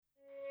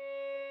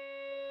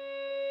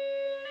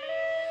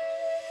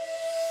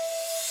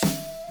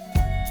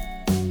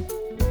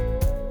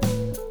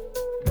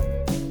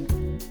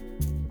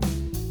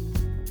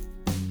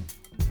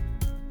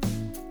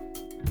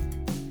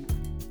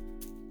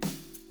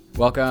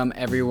Welcome,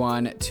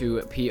 everyone, to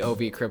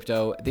POV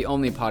Crypto, the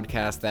only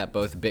podcast that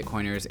both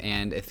Bitcoiners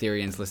and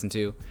Ethereans listen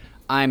to.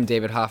 I'm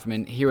David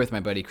Hoffman, here with my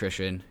buddy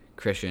Christian.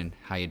 Christian,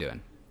 how you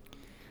doing?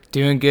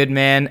 Doing good,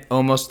 man.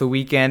 Almost the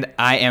weekend.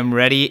 I am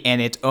ready,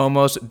 and it's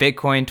almost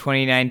Bitcoin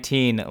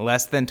 2019.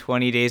 Less than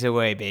 20 days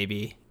away,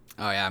 baby.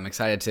 Oh, yeah, I'm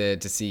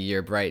excited to see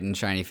your bright and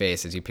shiny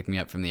face as you pick me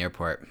up from the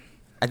airport.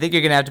 I think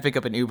you're going to have to pick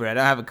up an Uber. I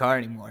don't have a car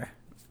anymore.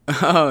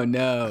 Oh,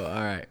 no.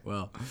 All right,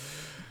 well,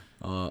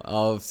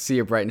 I'll see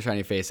your bright and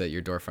shiny face at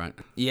your door front.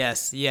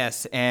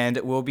 Yes. And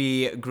we'll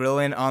be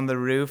grilling on the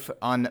roof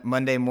on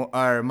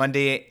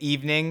Monday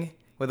evening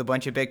with a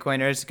bunch of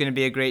Bitcoiners. It's going to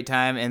be a great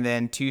time. And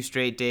then 2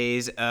 straight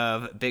days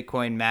of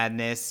Bitcoin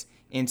madness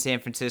in San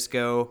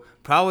Francisco.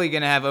 Probably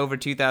going to have over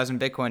 2,000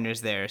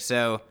 Bitcoiners there.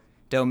 So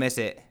don't miss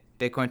it.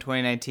 Bitcoin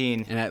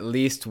 2019. And at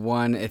least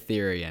one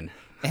Etherean.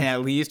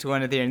 There's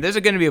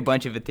going to be a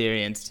bunch of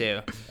Ethereans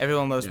too.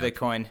 Everyone loves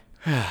Bitcoin.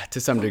 To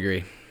some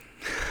degree.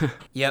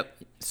 Yep.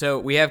 So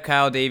we have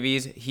Kyle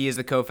Davies. He is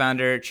the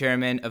co-founder,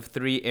 chairman of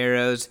Three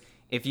Arrows.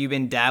 If you've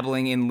been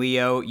dabbling in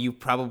Leo, you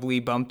probably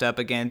bumped up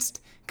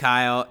against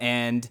Kyle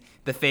and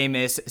the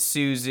famous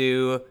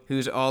Suzu,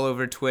 who's all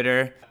over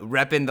Twitter,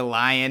 repping the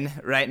lion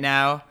right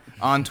now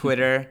on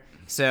Twitter.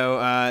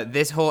 So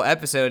this whole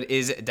episode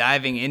is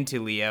diving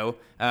into Leo.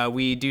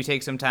 We do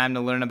take some time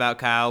to learn about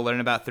Kyle, learn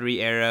about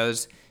Three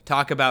Arrows,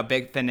 talk about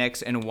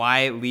Bitfinex and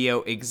why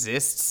Leo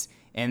exists,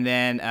 and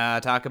then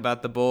talk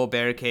about the bull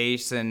bear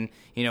case and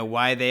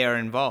why they are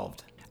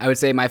involved. I would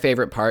say my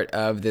favorite part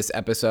of this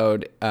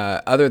episode,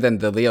 other than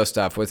the Leo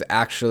stuff, was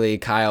actually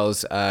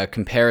Kyle's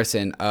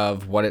comparison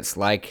of what it's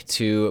like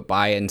to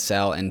buy and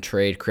sell and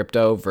trade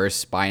crypto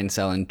versus buy and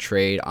sell and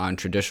trade on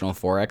traditional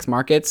Forex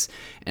markets,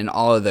 and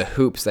all of the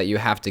hoops that you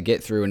have to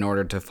get through in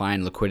order to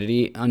find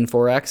liquidity on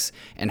Forex,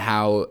 and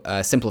how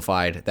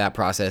simplified that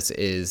process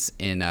is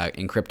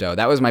in crypto.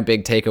 That was my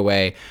big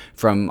takeaway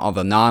from all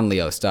the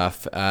non-Leo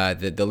stuff.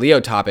 The Leo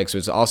topics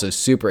was also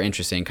super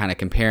interesting, kind of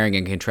comparing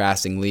and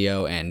contrasting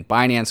Leo and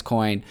Binance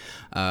Coin,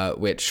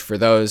 which for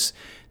those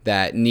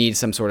that need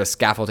some sort of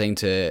scaffolding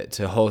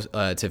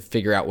to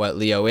figure out what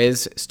Leo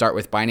is, start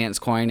with Binance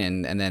Coin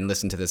and then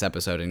listen to this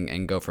episode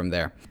and go from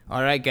there.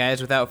 All right, guys,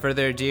 without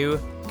further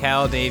ado,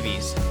 Kyle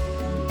Davies.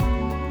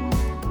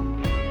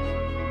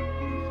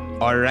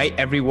 All right,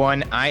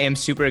 everyone, I am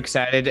super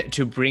excited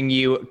to bring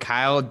you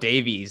Kyle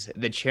Davies,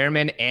 the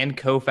chairman and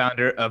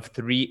co-founder of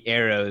Three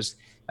Arrows,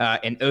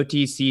 an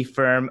OTC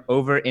firm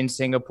over in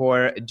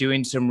Singapore,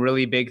 doing some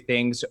really big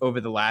things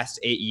over the last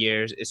 8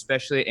 years,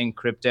 especially in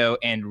crypto,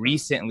 and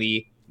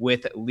recently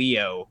with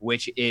Leo,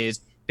 which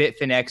is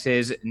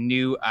Bitfinex's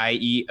new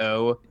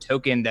IEO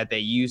token that they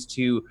use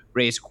to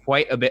raise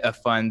quite a bit of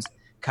funds.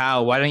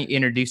 Kyle, why don't you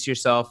introduce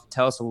yourself?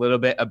 Tell us a little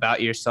bit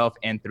about yourself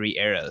and Three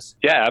Arrows.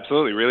 Yeah,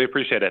 absolutely. Really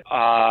appreciate it.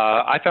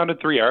 I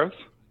founded Three Arrows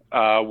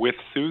with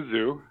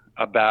Suzu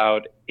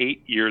about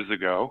 8 years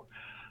ago.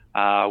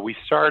 We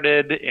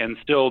started and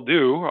still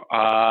do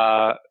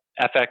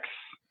FX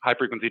high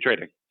frequency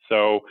trading.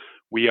 So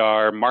we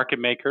are market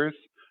makers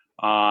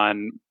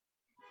on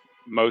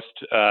most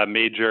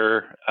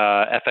major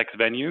FX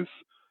venues,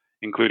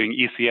 including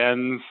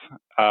ECNs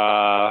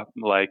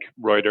like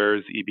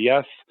Reuters,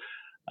 EBS,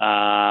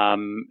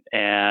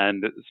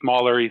 and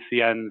smaller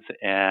ECNs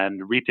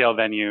and retail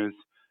venues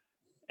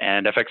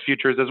and FX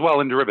futures as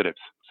well, and derivatives.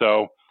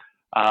 So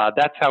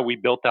that's how we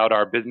built out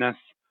our business.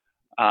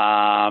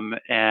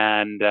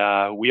 And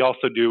we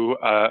also do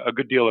a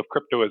good deal of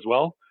crypto as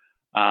well,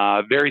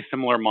 very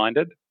similar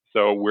minded.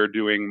 So we're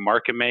doing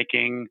market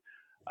making.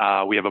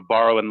 We have a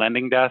borrow and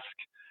lending desk,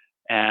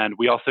 and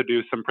we also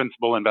do some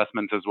principal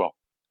investments as well.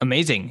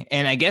 Amazing.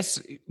 And I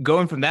guess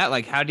going from that,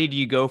 like, how did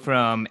you go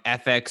from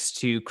FX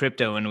to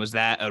crypto? And was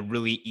that a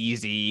really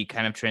easy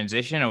kind of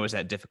transition, or was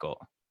that difficult?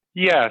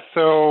 Yeah.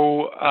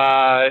 So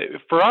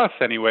for us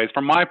anyways,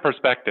 from my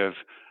perspective,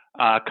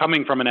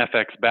 coming from an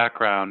FX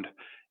background,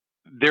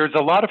 there's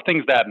a lot of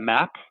things that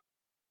map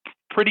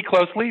pretty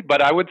closely,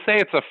 but I would say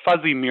it's a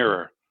fuzzy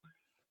mirror.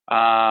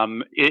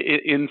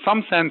 In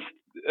some sense,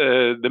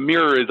 the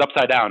mirror is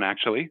upside down,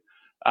 actually.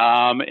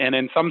 And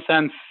in some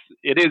sense,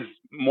 it is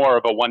more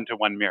of a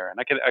one-to-one mirror. And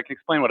I can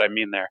explain what I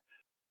mean there.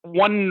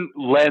 One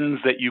lens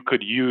that you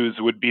could use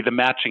would be the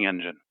matching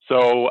engine.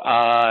 So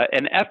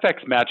an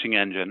FX matching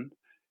engine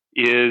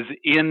is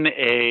in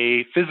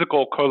a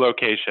physical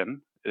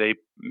co-location,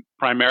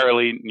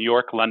 primarily New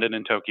York, London,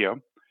 and Tokyo.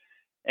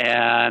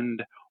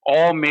 And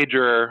all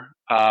major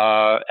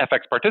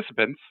FX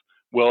participants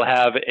will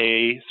have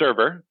a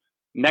server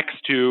next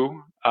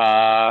to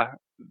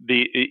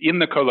in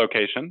the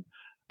co-location,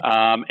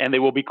 and they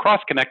will be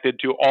cross-connected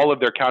to all of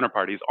their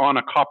counterparties on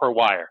a copper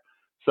wire.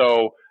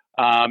 So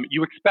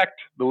you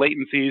expect the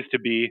latencies to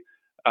be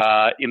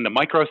in the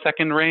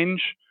microsecond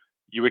range.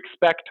 You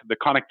expect the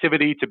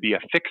connectivity to be a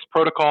fixed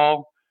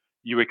protocol.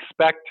 You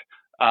expect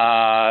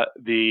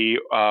the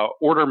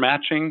order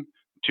matching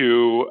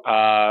to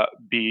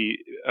be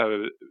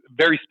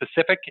very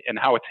specific in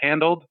how it's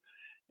handled.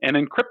 And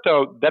in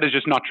crypto, that is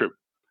just not true.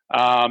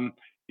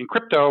 In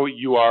crypto,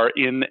 you are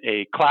in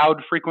a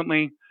cloud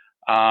frequently.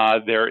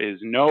 There is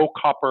no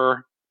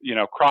copper,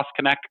 cross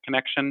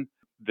connection.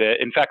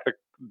 In fact,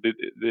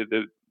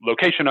 the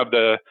location of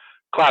the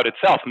cloud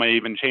itself may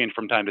even change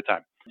from time to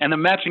time. And the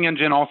matching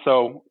engine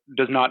also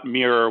does not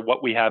mirror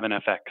what we have in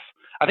FX.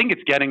 I think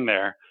it's getting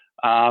there.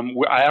 I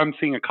am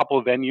seeing a couple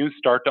of venues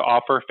start to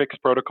offer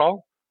fixed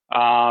protocol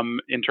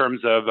in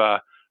terms of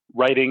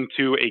writing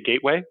to a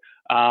gateway.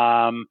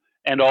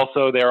 And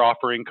also they're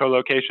offering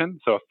co-location,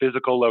 so a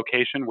physical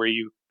location where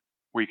you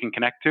can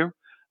connect to.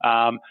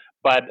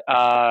 But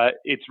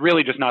it's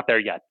really just not there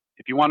yet.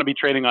 If you want to be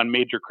trading on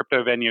major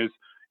crypto venues,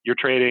 you're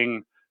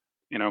trading,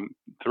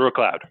 through a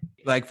cloud.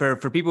 Like for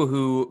people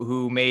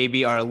who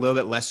maybe are a little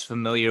bit less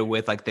familiar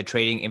with like the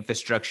trading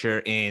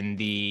infrastructure in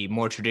the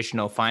more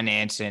traditional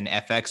finance and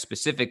FX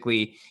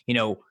specifically,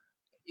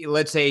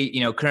 let's say,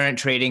 current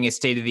trading is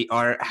state of the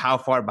art. How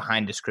far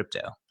behind is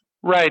crypto?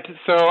 Right.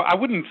 So I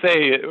wouldn't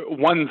say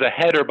one's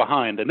ahead or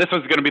behind, and this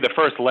was going to be the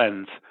first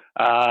lens.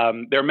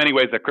 There are many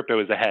ways that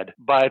crypto is ahead,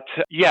 but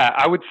yeah,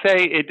 I would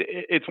say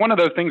it's one of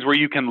those things where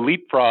you can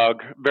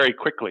leapfrog very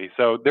quickly.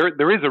 So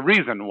there is a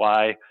reason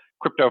why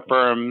crypto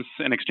firms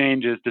and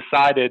exchanges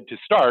decided to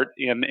start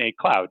in a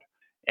cloud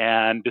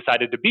and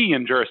decided to be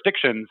in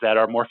jurisdictions that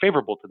are more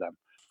favorable to them.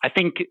 I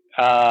think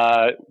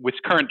with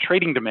current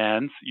trading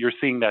demands, you're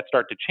seeing that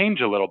start to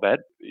change a little bit.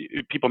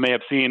 People may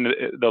have seen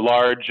the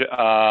large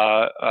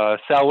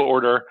sell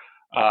order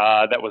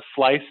that was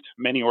sliced,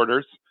 many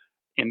orders,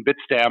 in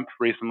Bitstamp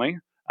recently,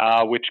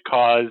 which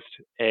caused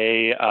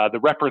the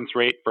reference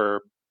rate for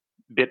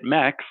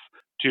BitMEX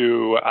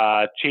to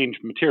change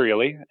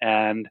materially.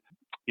 And,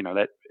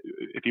 that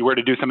if you were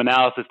to do some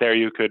analysis there,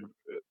 you could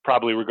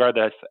probably regard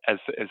this as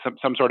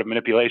some sort of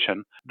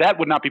manipulation. That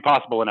would not be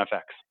possible in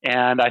FX.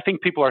 And I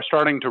think people are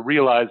starting to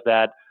realize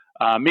that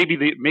maybe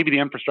the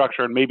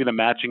infrastructure and maybe the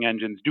matching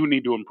engines do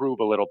need to improve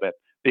a little bit.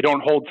 They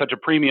don't hold such a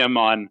premium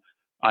on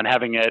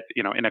having it,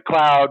 in a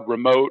cloud,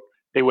 remote.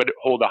 They would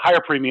hold a higher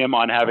premium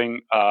on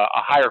having a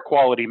higher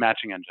quality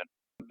matching engine.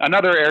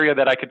 Another area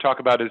that I could talk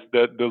about is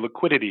the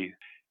liquidity.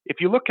 If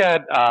you look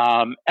at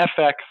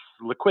FX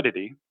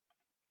liquidity,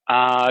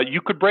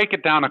 you could break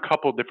it down a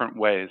couple different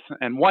ways.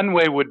 And one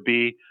way would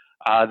be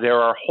there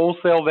are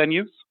wholesale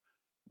venues,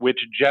 which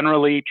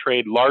generally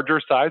trade larger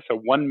size, so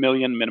 1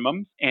 million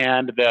minimums,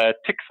 and the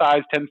tick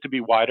size tends to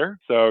be wider,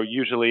 so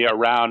usually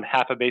around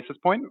half a basis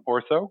point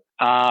or so.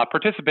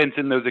 Participants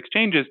in those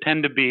exchanges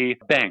tend to be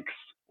banks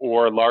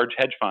or large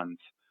hedge funds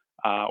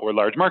or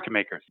large market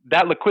makers.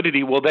 That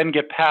liquidity will then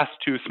get passed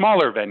to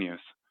smaller venues.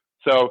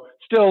 So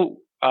still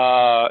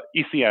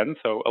ECN,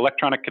 so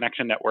electronic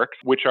connection networks,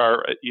 which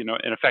are,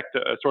 in effect,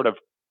 a sort of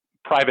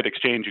private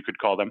exchange, you could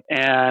call them.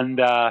 And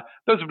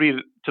those would be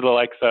to the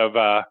likes of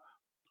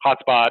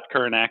Hotspot,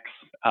 CurrentX,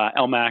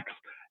 LMAX.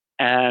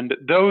 And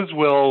those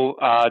will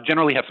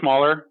generally have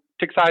smaller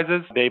tick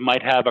sizes. They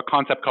might have a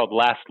concept called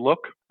last look,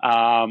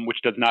 which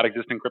does not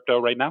exist in crypto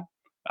right now.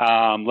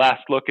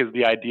 Last look is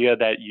the idea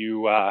that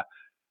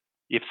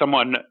if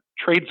someone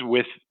trades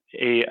with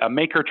a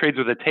maker trades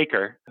with a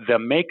taker, the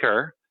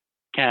maker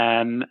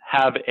can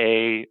have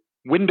a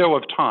window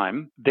of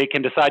time. They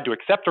can decide to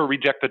accept or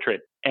reject the trade.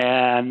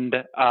 And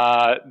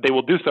they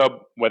will do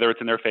so whether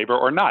it's in their favor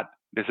or not.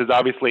 This is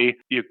obviously,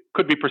 you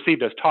could be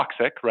perceived as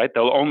toxic, right?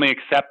 They'll only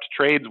accept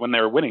trades when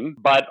they're winning.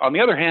 But on the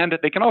other hand,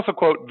 they can also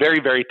quote very,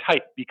 very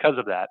tight because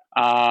of that.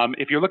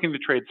 If you're looking to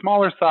trade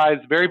smaller size,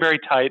 very, very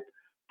tight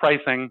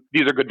pricing,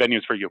 these are good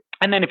venues for you.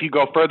 And then if you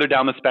go further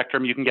down the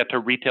spectrum, you can get to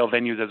retail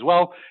venues as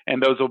well.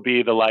 And those will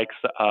be the likes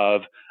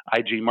of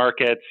IG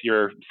Markets,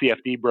 your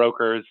CFD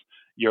brokers,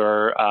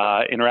 your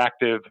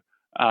interactive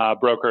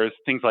brokers,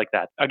 things like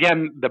that.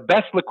 Again, the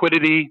best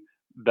liquidity,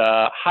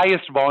 the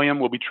highest volume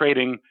will be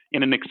trading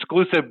in an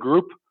exclusive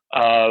group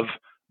of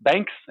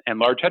banks and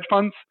large hedge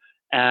funds,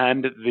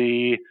 and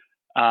the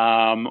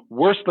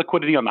worst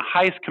liquidity on the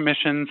highest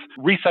commissions,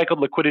 recycled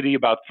liquidity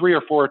about 3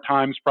 or 4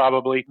 times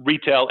probably,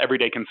 retail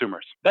everyday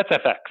consumers. That's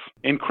FX.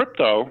 In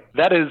crypto,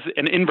 that is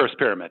an inverse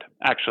pyramid,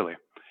 actually.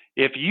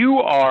 If you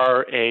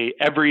are a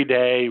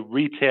everyday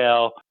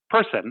retail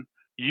person,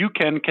 you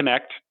can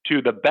connect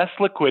to the best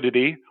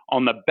liquidity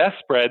on the best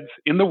spreads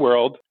in the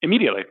world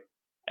immediately.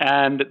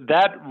 And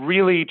that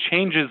really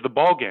changes the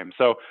ballgame.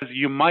 So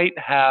you might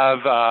have,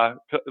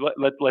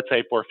 let's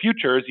say for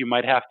futures, you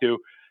might have to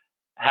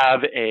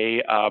have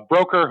a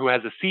broker who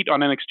has a seat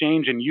on an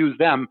exchange and use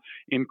them.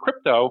 In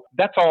crypto,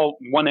 that's all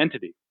one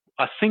entity.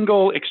 A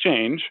single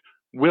exchange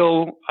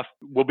will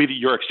be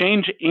your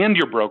exchange and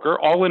your broker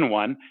all in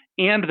one,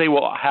 and they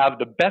will have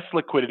the best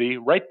liquidity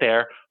right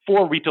there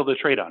for retail to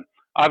trade on.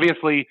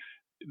 Obviously,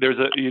 there's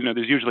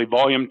usually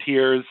volume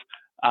tiers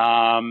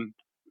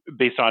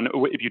based on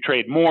if you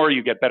trade more,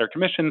 you get better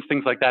commissions,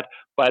 things like that.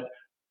 But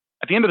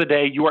at the end of the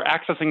day, you are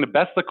accessing the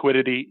best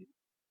liquidity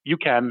you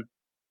can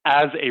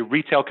as a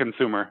retail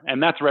consumer,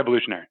 and that's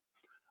revolutionary.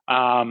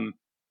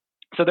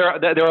 So there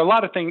are a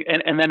lot of things,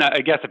 and then I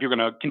guess if you're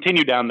going to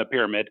continue down the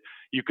pyramid,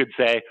 you could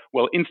say,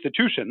 well,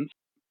 institutions,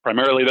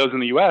 primarily those in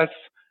the U.S.,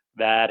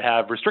 that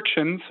have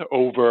restrictions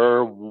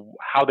over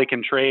how they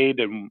can trade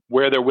and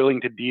where they're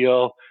willing to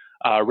deal,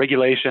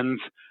 regulations,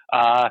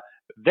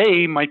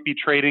 they might be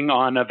trading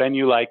on a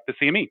venue like the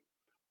CME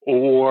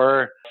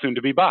or soon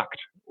to be BOCT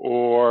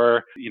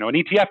or an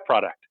ETF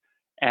product.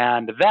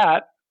 And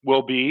that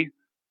will be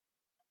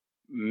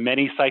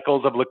many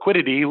cycles of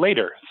liquidity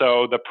later.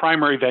 So the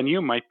primary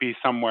venue might be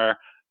somewhere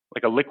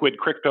like a liquid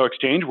crypto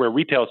exchange where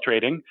retail is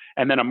trading,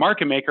 and then a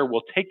market maker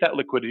will take that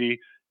liquidity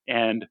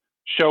and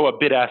show a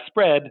bid-ask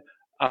spread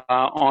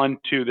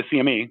onto the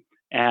CME,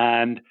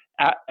 and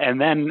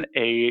then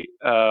a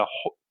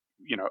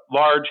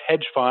large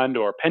hedge fund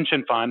or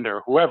pension fund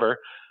or whoever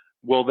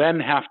will then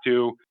have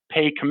to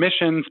pay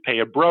commissions, pay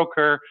a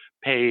broker,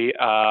 pay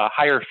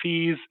higher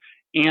fees,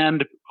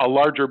 and a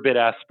larger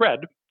bid-ask spread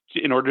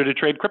in order to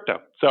trade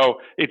crypto.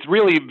 So it's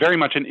really very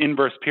much an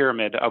inverse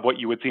pyramid of what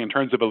you would see in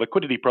terms of a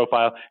liquidity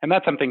profile, and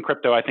that's something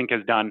crypto I think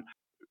has done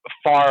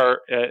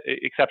far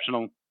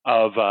exceptional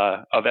of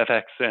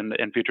FX and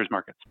futures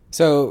markets.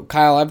 So,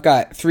 Kyle, I've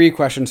got 3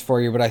 questions for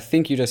you, but I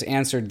think you just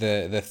answered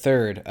the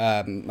third.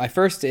 My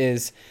first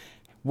is,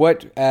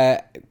 what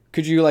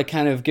could you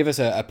kind of give us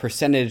a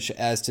percentage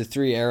as to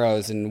Three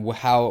Arrows and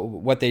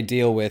what they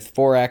deal with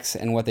Forex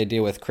and what they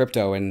deal with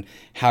crypto, and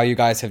how you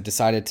guys have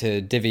decided to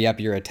divvy up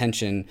your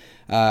attention?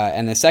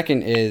 And the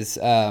second is,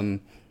 damn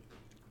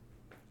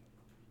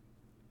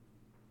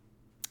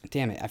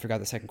it, I forgot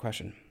the second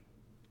question.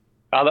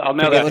 I'll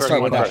nail that. Let's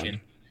start with that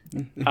one.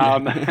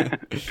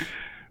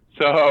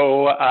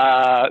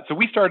 So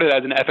we started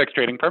as an FX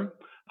trading firm.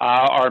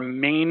 Our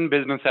main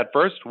business at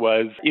first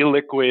was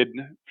illiquid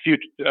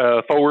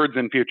forwards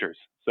and futures.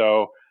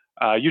 So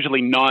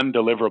usually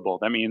non-deliverable.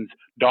 That means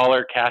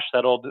dollar cash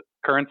settled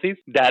currencies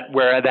that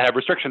have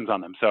restrictions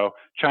on them. So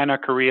China,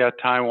 Korea,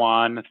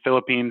 Taiwan,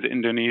 Philippines,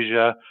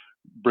 Indonesia,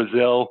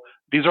 Brazil.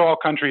 These are all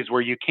countries where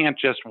you can't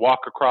just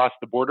walk across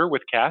the border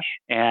with cash.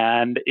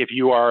 And if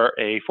you are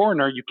a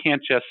foreigner, you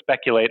can't just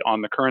speculate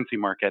on the currency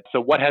market.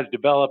 So what has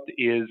developed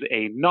is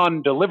a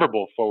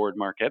non-deliverable forward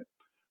market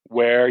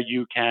where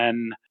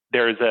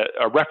there's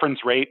a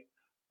reference rate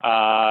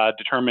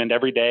determined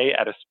every day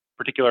at a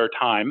particular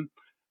time,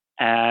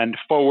 and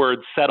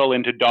forwards settle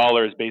into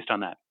dollars based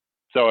on that.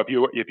 So if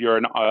you're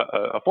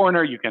a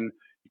foreigner, you can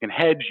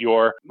hedge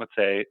your, let's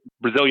say,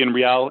 Brazilian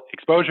real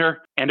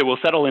exposure, and it will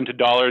settle into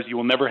dollars. You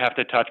will never have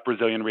to touch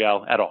Brazilian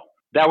real at all.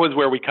 That was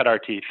where we cut our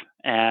teeth,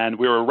 and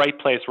we were right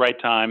place, right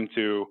time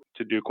to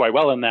do quite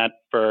well in that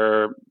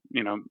for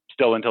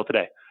still until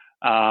today.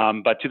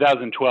 But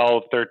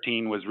 2012,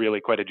 13 was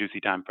really quite a juicy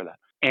time for that.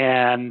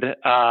 And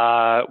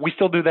we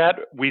still do that.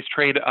 We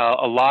trade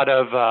a lot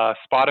of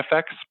spot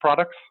FX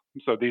products.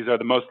 So these are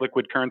the most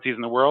liquid currencies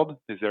in the world.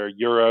 These are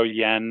euro,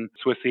 yen,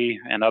 Swissy,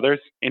 and others.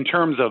 In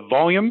terms of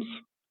volumes,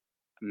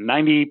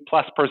 90+%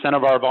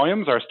 of our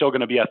volumes are still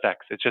going to be FX.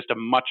 It's just a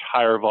much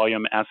higher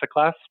volume asset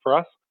class for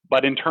us.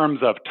 But in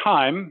terms of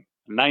time,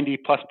 90+%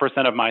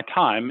 of my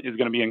time is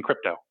going to be in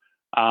crypto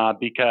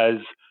because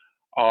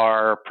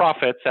our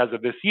profits as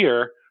of this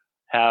year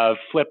have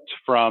flipped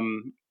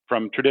from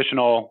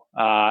traditional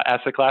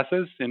asset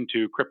classes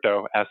into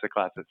crypto asset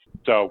classes.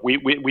 So we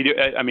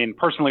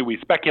personally, we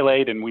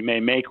speculate and we may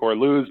make or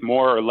lose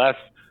more or less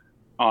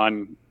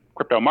on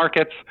crypto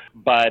markets,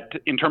 but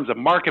in terms of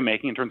market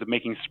making, in terms of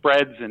making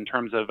spreads, in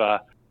terms of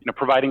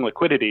providing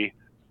liquidity,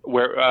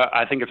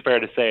 I think it's fair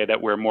to say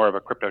that we're more of a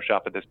crypto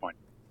shop at this point.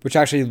 Which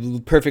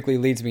actually perfectly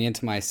leads me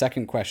into my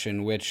second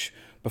question, which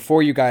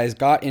before you guys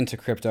got into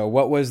crypto,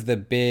 what was the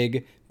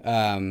big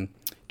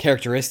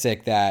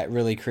characteristic that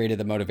really created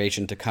the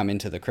motivation to come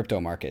into the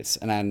crypto markets?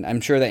 And I'm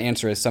sure the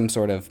answer is some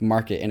sort of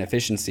market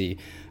inefficiency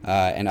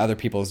and other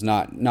people's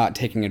not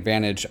taking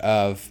advantage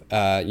of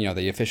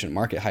the efficient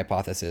market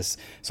hypothesis.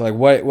 So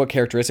what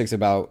characteristics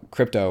about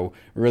crypto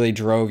really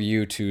drove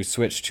you to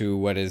switch to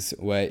what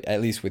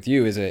at least with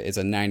you is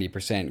a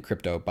 90%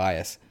 crypto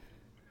bias?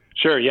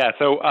 Sure. Yeah.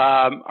 So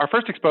our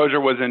first exposure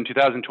was in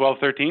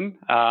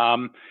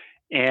 2012-13.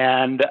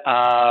 And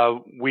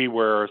we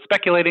were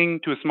speculating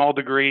to a small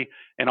degree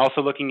and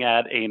also looking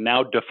at a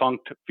now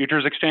defunct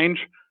futures exchange,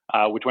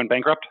 which went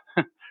bankrupt,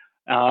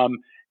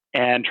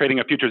 and trading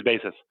a futures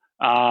basis.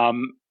 Our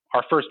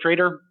first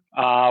trader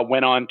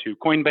went on to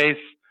Coinbase,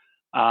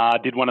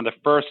 did one of the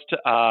first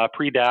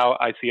pre-DAO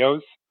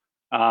ICOs,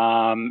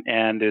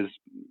 and is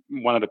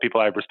one of the people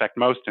I respect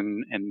most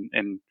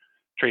in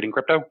trading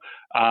crypto.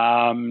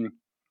 But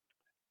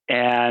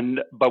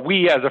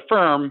we as a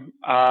firm,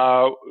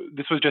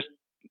 this was just,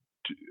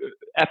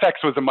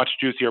 FX was a much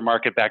juicier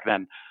market back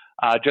then,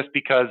 just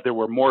because there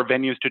were more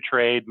venues to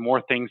trade,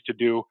 more things to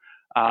do.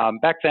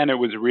 Back then it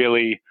was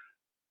really,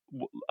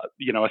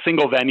 a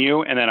single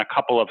venue and then a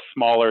couple of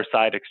smaller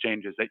side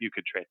exchanges that you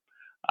could trade.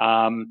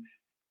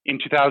 In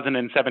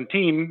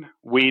 2017,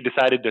 we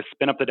decided to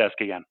spin up the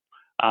desk again.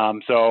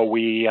 So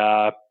we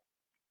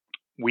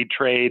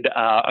trade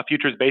a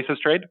futures basis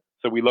trade.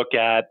 So we look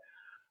at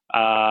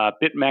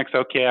BitMEX,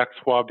 OKX,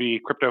 Huobi,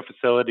 crypto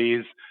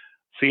facilities,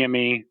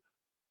 CME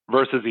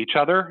versus each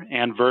other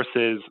and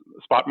versus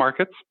spot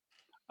markets.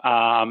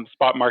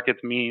 Spot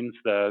markets means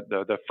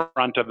the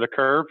front of the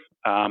curve,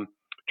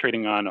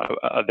 trading on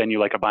a venue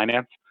like a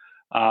Binance.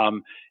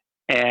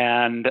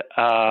 And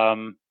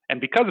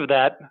because of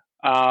that,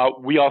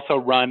 we also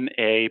run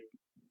a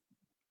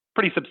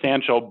pretty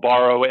substantial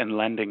borrow and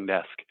lending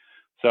desk.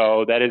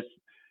 So that is,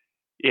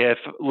 if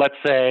let's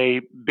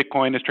say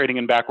Bitcoin is trading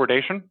in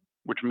backwardation,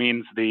 which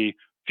means the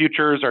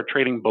futures are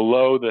trading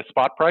below the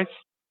spot price,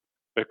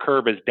 the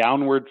curve is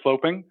downward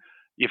sloping.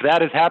 If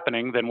that is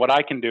happening, then what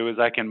I can do is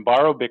I can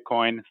borrow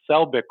Bitcoin,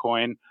 sell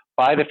Bitcoin,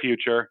 buy the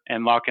future,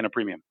 and lock in a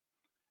premium.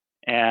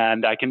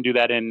 And I can do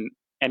that in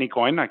any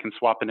coin. I can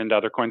swap it into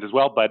other coins as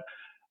well, but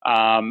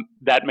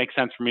that makes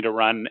sense for me to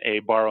run a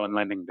borrow and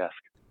lending desk.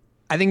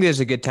 I think there's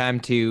a good time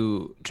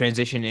to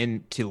transition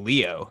into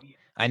Leo.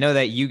 I know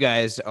that you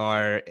guys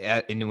are,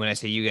 and when I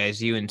say you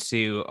guys, you and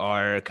Sue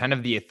are kind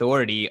of the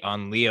authority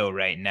on Leo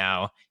right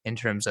now in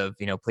terms of,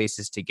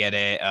 places to get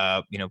it,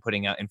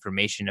 putting out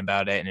information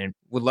about it. And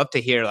would love to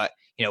hear,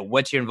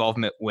 what's your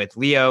involvement with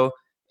Leo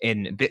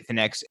in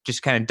Bitfinex?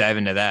 Just kind of dive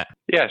into that.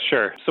 Yeah,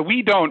 sure. So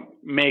we don't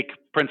make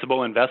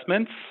principal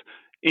investments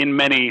in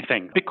many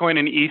things. Bitcoin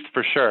and ETH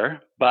for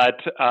sure. But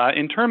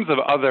in terms of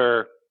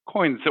other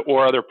coins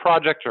or other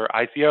projects or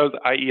ICOs,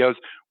 IEOs,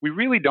 we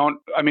really don't,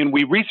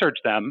 we research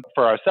them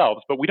for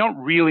ourselves, but we don't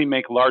really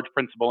make large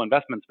principal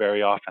investments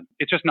very often.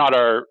 It's just not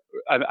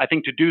I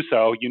think to do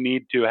so, you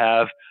need to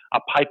have a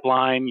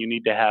pipeline, you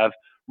need to have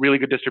really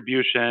good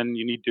distribution,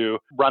 you need to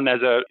run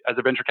as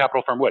a venture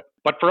capital firm would.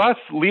 But for us,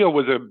 Leo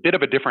was a bit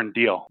of a different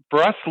deal.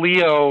 For us,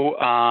 Leo,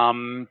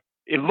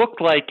 it looked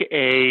like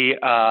a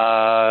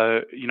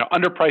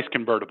underpriced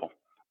convertible,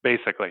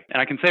 basically.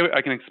 And I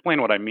can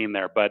explain what I mean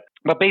there, but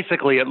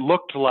basically it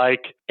looked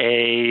like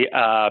a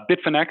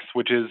Bitfinex,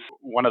 which is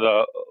one of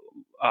the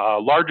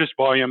largest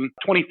volume,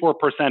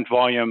 24%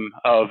 volume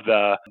of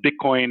the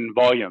Bitcoin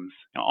volumes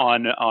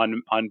on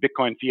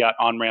Bitcoin fiat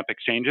on-ramp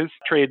exchanges,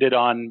 traded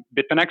on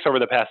Bitfinex over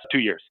the past 2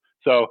 years.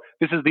 So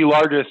this is the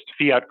largest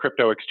fiat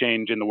crypto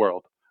exchange in the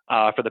world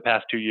for the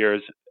past 2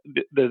 years.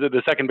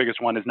 The second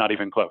biggest one is not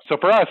even close. So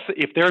for us,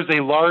 if there's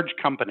a large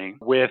company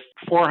with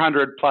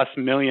 400 plus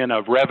million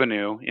of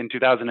revenue in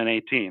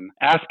 2018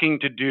 asking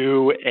to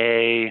do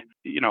an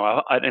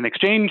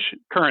exchange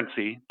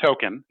currency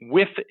token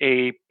with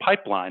a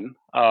pipeline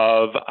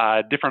of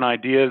different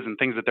ideas and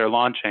things that they're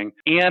launching,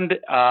 and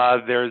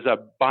there's a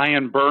buy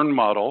and burn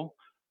model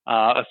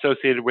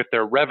associated with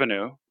their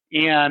revenue,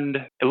 and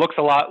it looks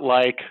a lot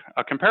like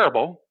a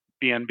comparable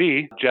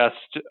BNB, just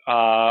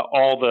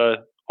all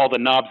the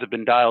knobs have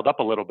been dialed up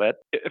a little bit.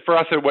 For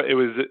us, it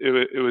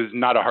was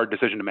not a hard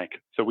decision to make.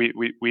 So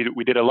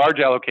we did a large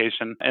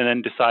allocation and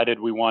then decided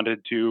we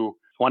wanted to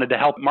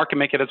help market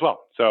make it as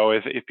well. So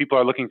if people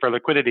are looking for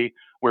liquidity,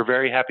 we're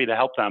very happy to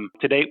help them.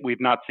 To date, we've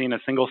not seen a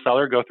single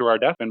seller go through our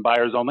desk, and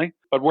buyers only,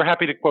 but we're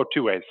happy to quote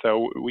two ways.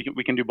 So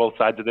we can do both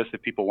sides of this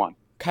if people want.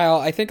 Kyle,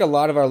 I think a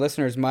lot of our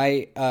listeners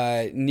might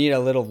need a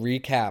little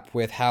recap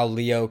with how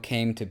Leo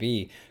came to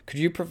be. Could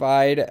you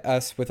provide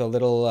us with a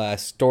little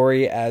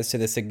story as to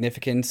the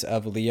significance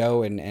of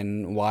Leo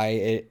and why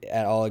it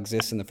at all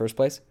exists in the first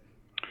place?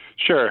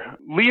 Sure.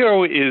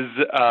 Leo is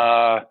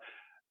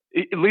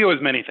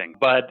many things,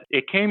 but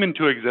it came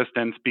into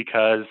existence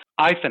because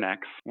iFinex,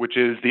 which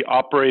is the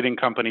operating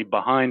company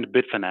behind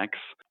Bitfinex,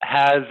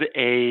 has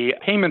a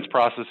payments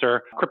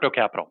processor, Crypto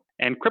Capital.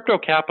 And Crypto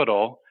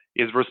Capital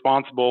is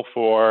responsible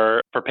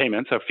for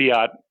payments, so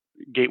fiat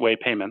gateway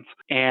payments,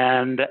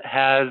 and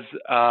has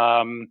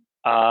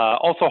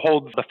also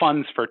holds the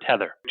funds for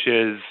Tether, which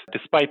is,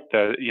 despite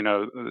the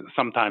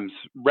sometimes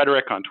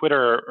rhetoric on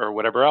Twitter or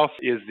whatever else,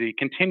 is the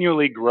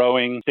continually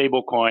growing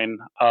stablecoin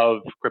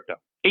of crypto.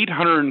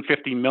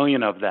 850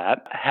 million of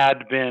that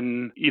had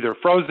been either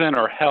frozen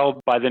or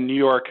held by the New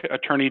York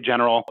Attorney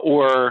General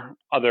or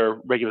other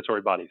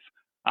regulatory bodies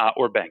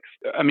or banks.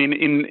 I mean,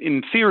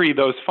 in theory,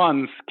 those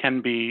funds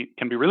can be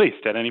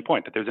released at any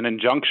point. There's an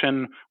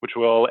injunction which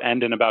will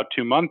end in about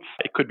 2 months.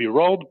 It could be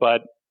rolled,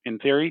 but in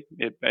theory,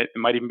 it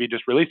might even be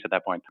just released at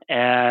that point.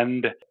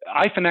 And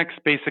iFinex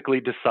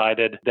basically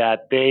decided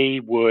that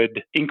they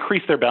would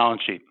increase their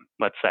balance sheet,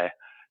 let's say,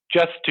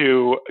 just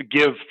to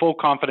give full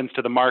confidence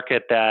to the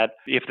market that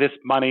if this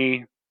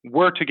money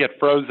were to get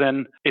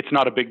frozen, it's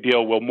not a big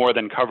deal. We'll more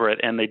than cover it.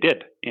 And they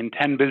did. In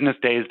 10 business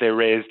days, they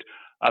raised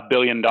 $1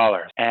 billion.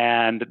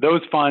 And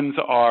those funds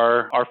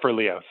are for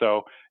Leo.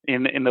 So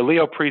in the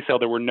Leo presale,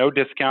 there were no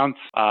discounts,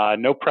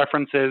 no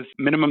preferences.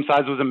 Minimum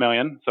size was $1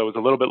 million, so it was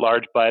a little bit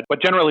large. But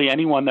generally,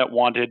 anyone that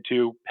wanted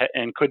to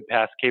and could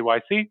pass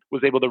KYC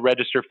was able to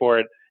register for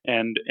it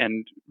and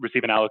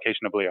receive an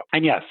allocation of Leo.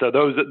 And yeah, so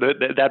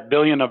that $1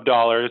 billion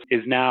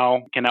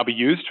can now be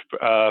used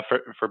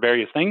for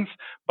various things.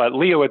 But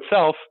Leo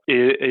itself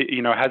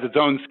has its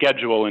own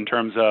schedule in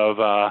terms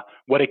of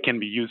what it can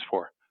be used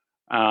for.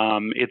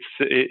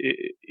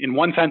 In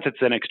one sense,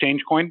 it's an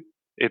exchange coin.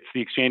 It's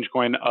the exchange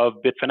coin of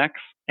Bitfinex.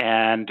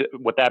 And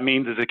what that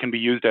means is it can be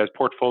used as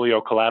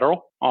portfolio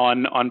collateral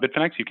on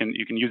Bitfinex. You can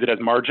use it as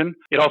margin.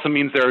 It also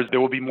means there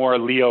will be more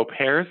Leo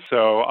pairs,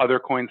 so other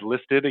coins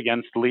listed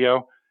against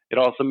Leo. It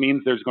also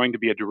means there's going to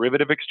be a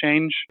derivative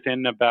exchange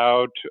in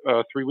about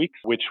 3 weeks,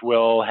 which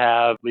will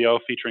have Leo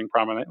featuring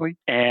prominently.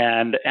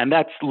 And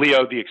that's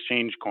Leo, the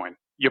exchange coin.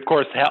 You, of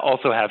course,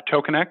 also have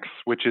TokenX,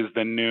 which is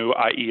the new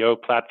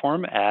IEO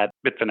platform at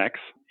Bitfinex.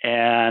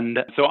 And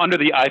so under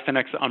the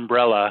iFinex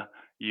umbrella,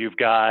 you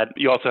have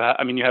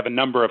a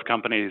number of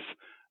companies,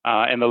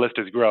 and the list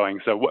is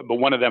growing. But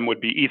one of them would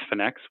be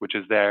ETHFinex, which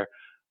is their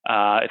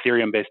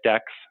Ethereum-based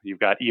DEX. You've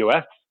got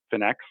EOS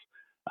Finex.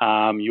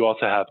 You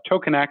also have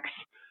TokenX,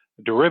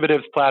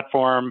 derivatives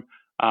platform,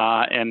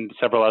 and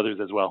several others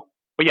as well.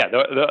 But yeah,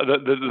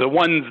 the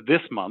ones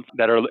this month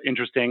that are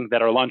interesting,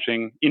 that are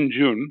launching in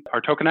June,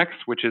 are TokenX,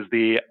 which is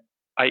the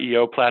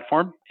IEO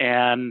platform,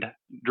 and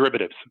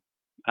derivatives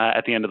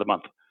at the end of the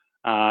month.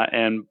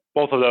 And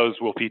both of those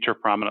will feature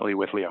prominently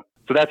with Leo.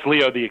 So that's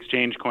Leo, the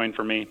exchange coin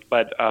for me.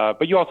 But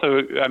you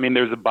also,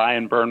 there's a buy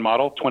and burn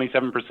model.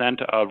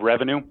 27% of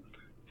revenue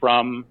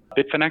from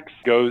Bitfinex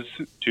goes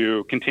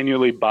to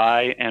continually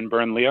buy and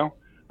burn Leo.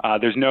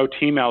 There's no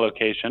team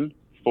allocation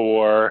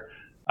for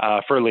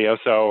Leo,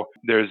 so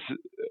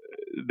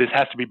this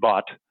has to be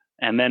bought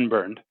and then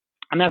burned,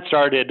 and that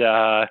started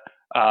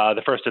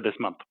the first of this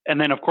month. And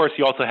then, of course,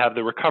 you also have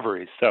the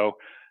recoveries. So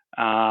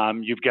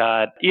you've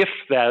got, if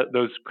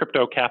those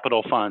crypto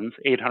capital funds,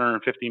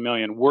 850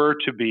 million, were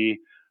to be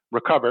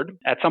recovered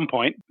at some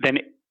point, then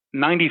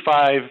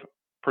 95%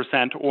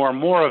 or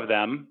more of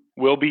them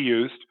will be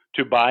used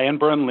to buy and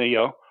burn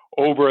Leo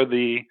over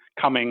the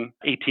coming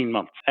 18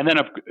 months. And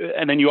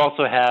then you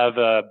also have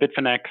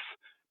Bitfinex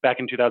back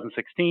in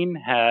 2016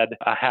 had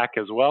a hack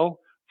as well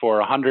for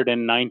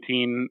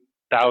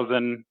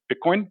 119,000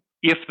 Bitcoin.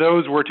 If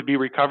those were to be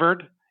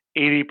recovered,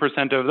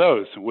 80% of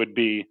those would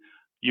be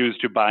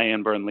used to buy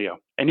and burn Leo.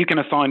 And you can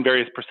assign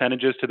various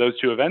percentages to those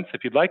two events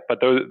if you'd like,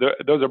 but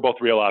those are both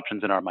real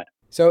options in our mind.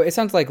 So it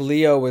sounds like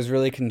Leo was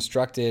really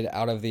constructed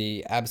out of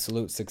the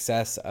absolute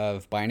success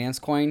of Binance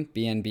Coin,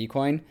 BNB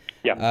Coin.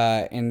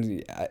 Yeah.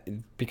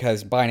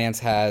 Because Binance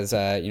has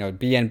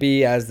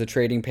BNB as the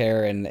trading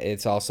pair, and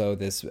it's also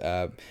this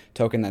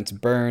token that's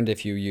burned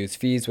if you use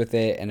fees with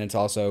it, and it's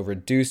also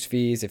reduced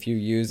fees if you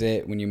use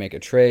it when you make a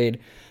trade.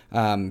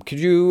 Could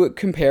you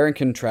compare and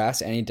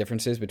contrast any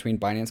differences between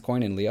Binance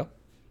Coin and Leo?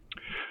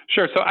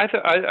 Sure. So I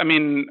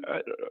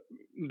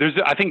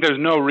think there's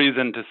no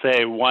reason to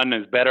say one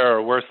is better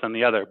or worse than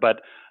the other,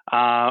 but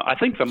I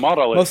think the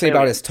model is mostly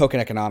about its token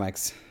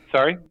economics.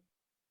 Sorry?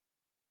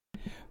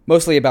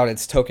 Mostly about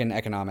its token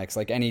economics,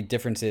 like any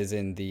differences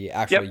in the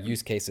actual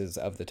use cases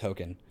of the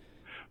token.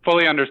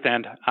 Fully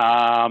understand.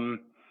 I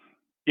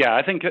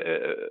think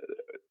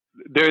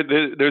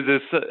there's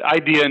this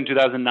idea in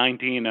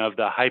 2019 of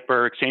the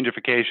hyper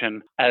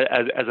exchangification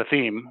as a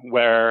theme,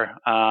 where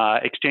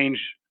exchange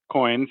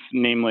coins,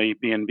 namely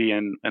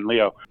BNB and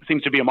Leo,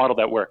 seems to be a model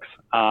that works,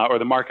 or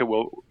the market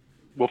will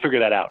figure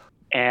that out.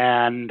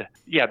 And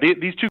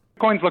these two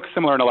coins look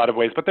similar in a lot of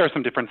ways, but there are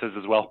some differences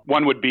as well.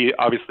 One would be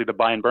obviously the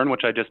buy and burn,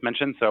 which I just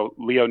mentioned. So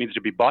Leo needs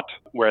to be bought,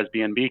 whereas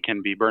BNB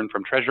can be burned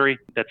from treasury.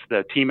 That's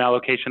the team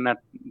allocation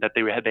that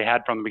they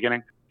had from the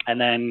beginning.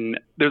 And then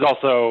there's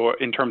also,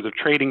 in terms of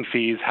trading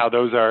fees, how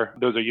those are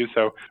used.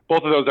 So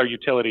both of those are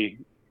utility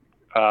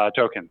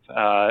tokens.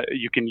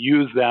 You can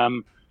use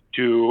them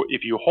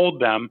if you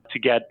hold them to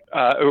get,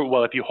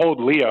 if you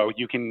hold Leo,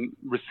 you can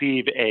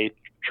receive a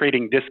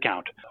trading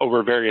discount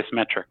over various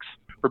metrics.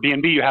 For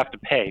BNB, you have to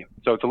pay,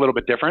 so it's a little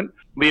bit different.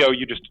 Leo,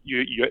 you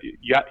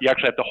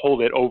actually have to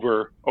hold it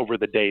over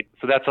the date,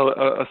 so that's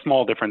a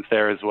small difference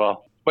there as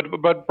well.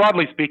 But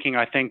broadly speaking,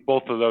 I think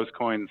both of those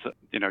coins,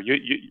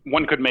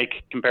 one could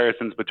make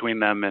comparisons between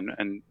them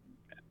and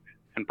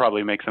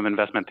probably make some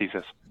investment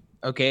thesis.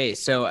 Okay,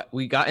 so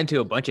we got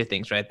into a bunch of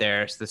things right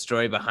there. So the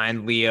story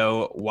behind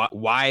Leo,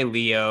 why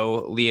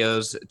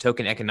Leo's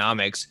token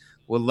economics.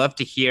 Would love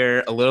to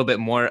hear a little bit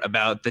more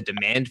about the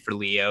demand for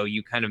Leo.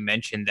 You kind of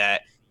mentioned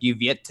that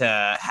you've yet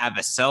to have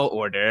a sell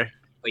order,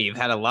 but you've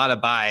had a lot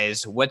of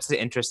buys. What's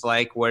the interest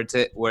like? Where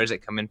is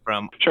it coming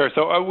from? Sure.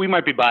 So we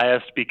might be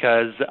biased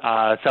because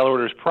sell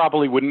orders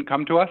probably wouldn't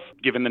come to us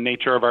given the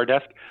nature of our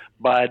desk.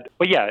 But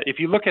yeah, if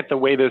you look at the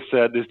way this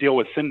deal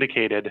was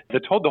syndicated,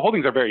 the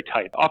holdings are very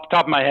tight. Off the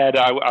top of my head,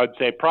 I would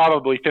say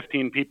probably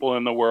 15 people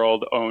in the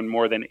world own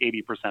more than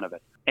 80% of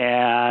it.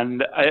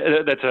 And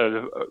that's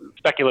a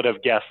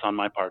speculative guess on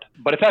my part.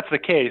 But if that's the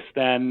case,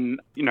 then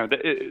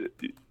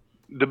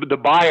the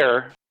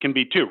buyer can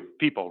be two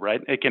people,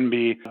 right? It can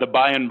be the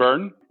buy and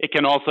burn. It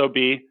can also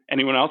be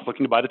anyone else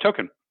looking to buy the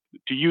token,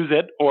 to use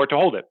it or to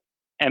hold it.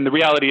 And the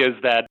reality is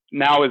that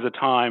now is a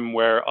time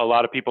where a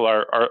lot of people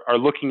are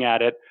looking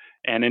at it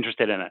and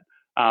interested in it.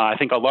 I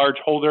think a large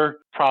holder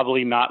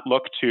probably not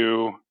look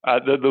to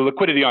the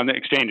liquidity on the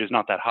exchange is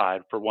not that high,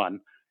 for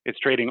one. It's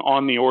trading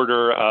on the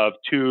order of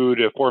 2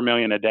 to 4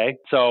 million a day.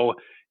 So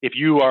if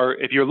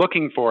you're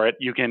looking for it,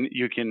 you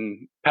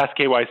can pass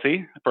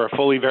KYC for a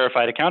fully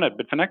verified account at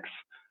Bitfinex.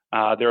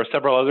 There are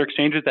several other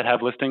exchanges that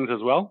have listings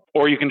as well,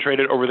 or you can trade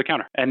it over the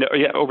counter. And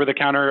over the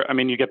counter,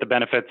 you get the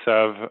benefits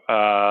of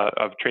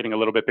trading a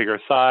little bit bigger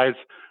size,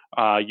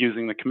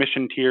 using the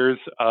commission tiers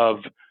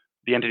of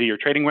the entity you're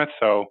trading with.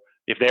 So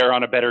if they're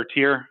on a better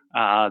tier,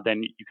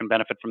 then you can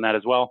benefit from that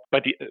as well.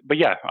 But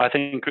yeah, I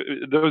think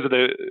those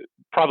are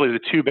probably the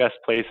two best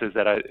places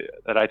that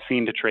I've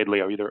seen to trade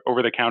Leo, either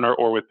over the counter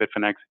or with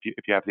Bitfinex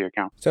if you have the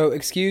account. So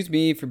excuse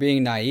me for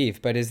being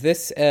naive, but is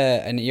this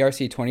an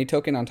ERC20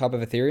 token on top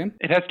of Ethereum?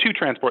 It has two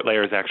transport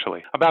layers,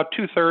 actually. About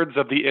 2/3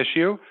 of the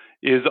issue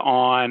is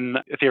on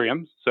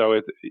Ethereum,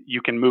 so you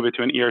can move it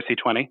to an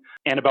ERC20,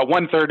 and about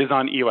 1/3 is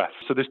on EOS.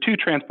 So there's two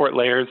transport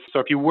layers. So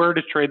if you were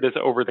to trade this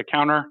over the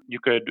counter, you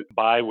could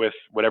buy with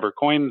whatever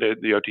coin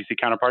the OTC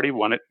counterparty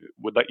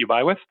would let you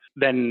buy with.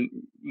 Then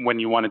when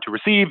you wanted to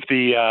receive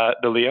the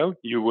Leo,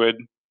 you would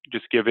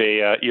just give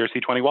a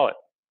ERC20 wallet,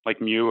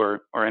 like Mew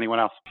or anyone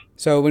else.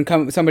 So when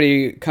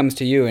somebody comes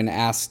to you and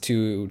asks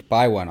to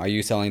buy one, are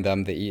you selling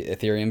them the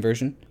Ethereum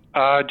version?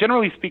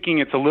 Generally speaking,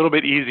 it's a little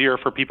bit easier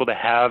for people to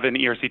have an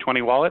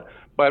ERC20 wallet,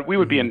 but we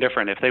would be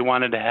indifferent if they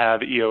wanted to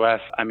have EOS.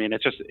 I mean,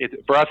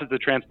 for us, it's the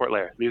transport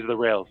layer. These are the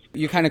rails.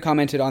 You kind of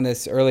commented on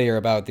this earlier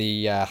about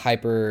the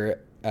hyper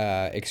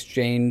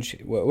exchange.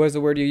 What was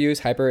the word you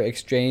used? Hyper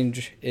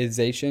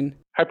exchangeization?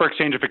 Hyper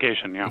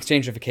exchangification, yeah.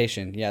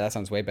 Exchangification. Yeah, that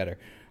sounds way better.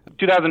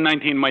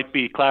 2019 might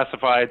be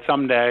classified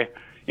someday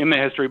in the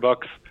history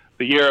books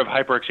the year of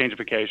hyper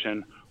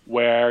exchangification,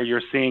 where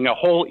you're seeing a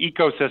whole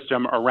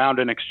ecosystem around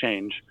an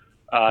exchange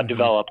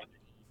develop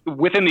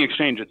within the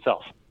exchange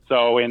itself.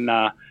 So in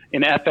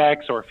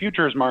FX or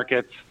futures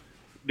markets,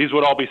 these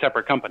would all be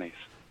separate companies.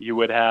 You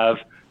would have,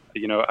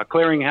 a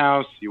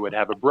clearinghouse, you would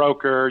have a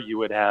broker, you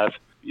would have,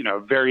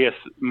 various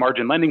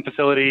margin lending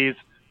facilities,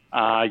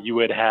 you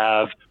would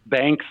have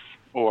banks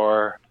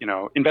or,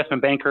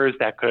 investment bankers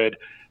that could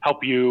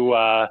help you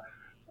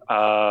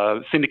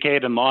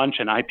syndicate and launch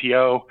an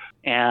IPO.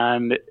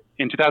 And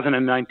in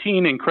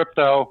 2019, in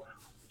crypto,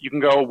 you can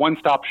go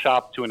one-stop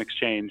shop to an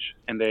exchange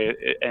and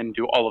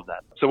do all of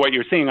that. So what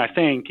you're seeing, I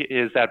think,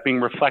 is that being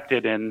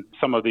reflected in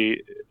some of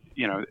the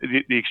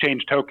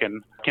exchange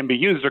token can be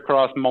used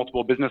across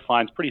multiple business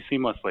lines pretty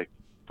seamlessly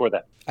for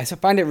that. I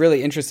find it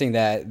really interesting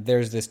that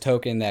there's this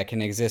token that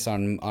can exist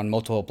on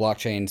multiple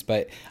blockchains,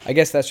 but I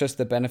guess that's just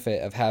the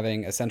benefit of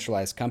having a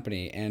centralized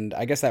company. And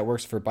I guess that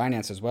works for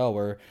Binance as well,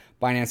 where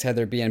Binance had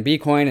their BNB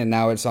coin and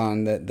now it's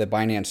on the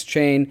Binance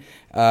chain.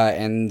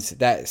 And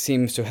that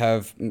seems to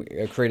have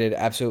created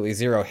absolutely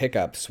zero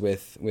hiccups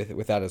with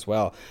that as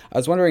well. I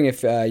was wondering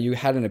if you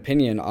had an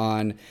opinion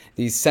on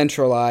these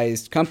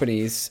centralized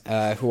companies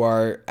who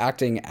are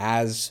acting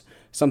as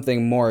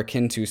something more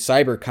akin to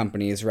cyber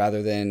companies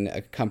rather than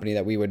a company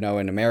that we would know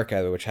in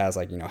America, which has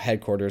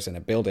headquarters in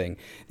a building.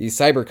 These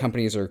cyber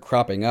companies are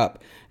cropping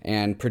up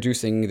and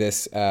producing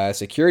this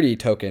security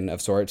token of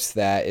sorts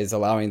that is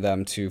allowing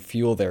them to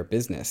fuel their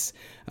business.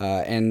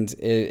 And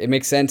it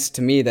makes sense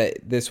to me that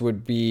this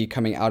would be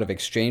coming out of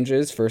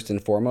exchanges first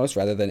and foremost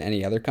rather than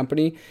any other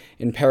company,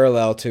 in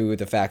parallel to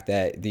the fact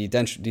that the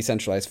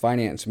decentralized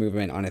finance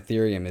movement on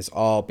Ethereum is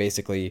all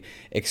basically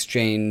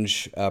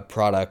exchange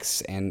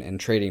products and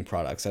trading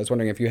products. I was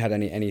wondering if you had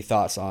any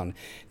thoughts on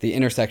the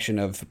intersection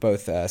of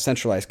both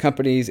centralized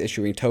companies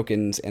issuing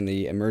tokens and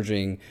the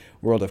emerging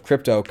world of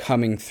crypto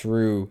coming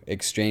through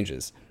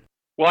exchanges.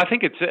 Well, I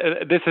think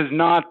this is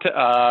not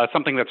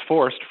something that's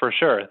forced for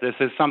sure. This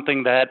is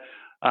something that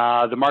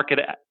the market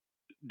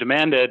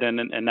demanded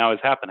and now is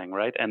happening,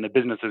 right? And the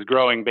business is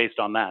growing based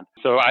on that.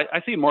 So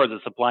I see it more as a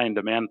supply and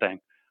demand thing.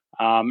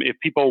 If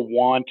people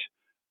want,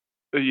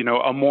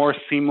 a more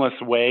seamless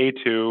way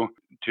to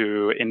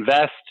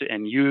invest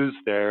and use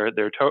their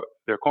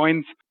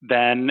coins,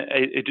 then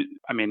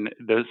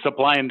the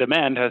supply and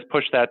demand has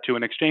pushed that to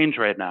an exchange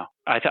right now.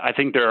 I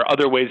think there are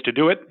other ways to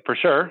do it for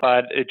sure,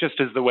 but it just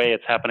is the way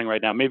it's happening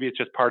right now. Maybe it's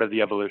just part of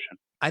the evolution.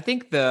 I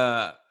think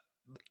the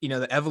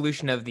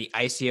evolution of the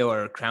ICO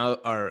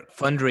or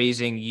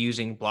fundraising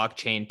using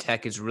blockchain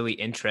tech is really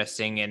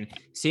interesting, and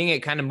seeing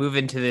it kind of move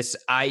into this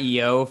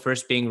IEO,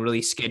 first being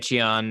really sketchy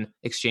on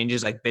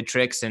exchanges like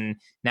Bittrex, and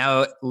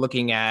now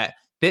looking at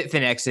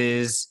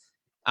Bitfinex's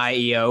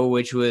IEO,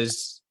 which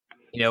was,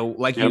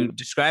 you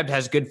described,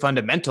 has good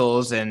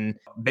fundamentals, and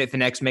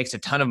Bitfinex makes a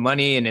ton of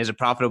money and is a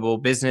profitable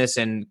business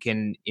and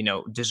can,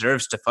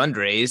 deserves to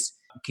fundraise.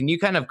 Can you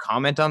kind of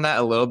comment on that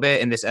a little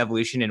bit in this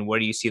evolution, and where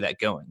do you see that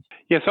going?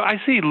 Yeah, so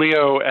I see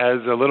Leo as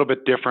a little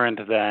bit different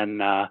than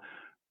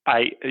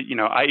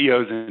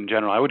IEOs in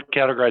general. I would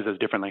categorize those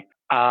differently.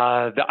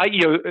 The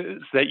IEOs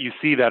that you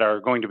see that are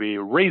going to be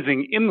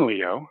raising in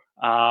Leo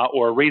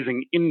or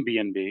raising in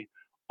BNB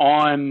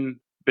on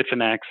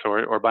Bitfinex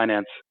or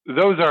Binance,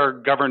 those are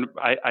governed,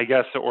 I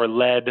guess, or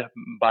led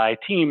by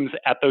teams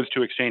at those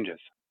two exchanges.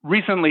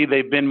 Recently,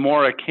 they've been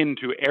more akin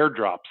to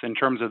airdrops in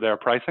terms of their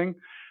pricing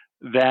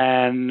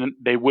than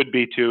they would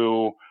be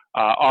to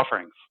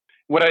offerings.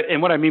 What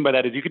I mean by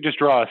that is you could just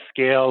draw a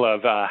scale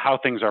of how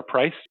things are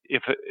priced.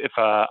 If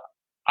a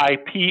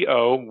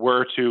IPO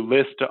were to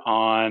list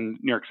on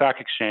New York Stock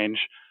Exchange,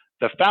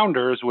 the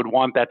founders would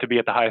want that to be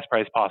at the highest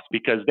price possible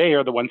because they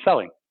are the ones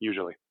selling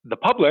usually. The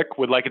public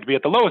would like it to be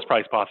at the lowest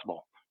price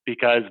possible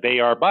because they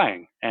are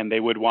buying, and they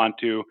would want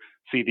to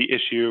see the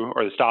issue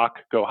or the stock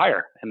go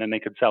higher, and then they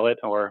could sell it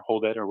or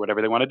hold it or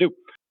whatever they want to do.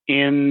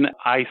 In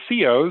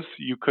ICOs,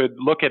 you could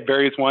look at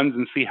various ones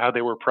and see how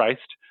they were priced.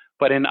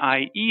 But in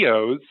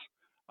IEOs,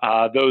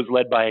 those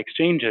led by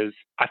exchanges,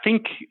 I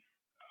think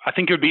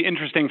it would be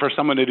interesting for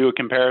someone to do a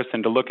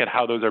comparison to look at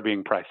how those are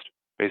being priced.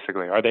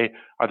 Basically, are they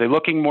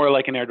looking more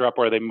like an airdrop,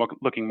 or are they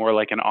looking more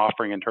like an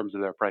offering in terms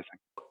of their pricing?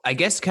 I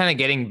guess kind of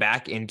getting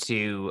back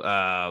into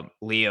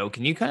Leo,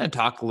 can you kind of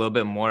talk a little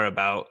bit more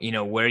about,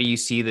 where you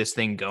see this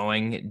thing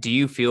going? Do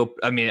you feel,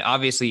 I mean,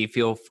 obviously you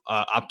feel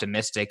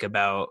optimistic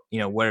about,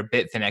 where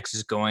Bitfinex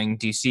is going.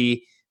 Do you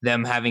see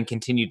them having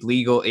continued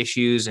legal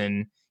issues?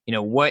 And,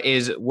 what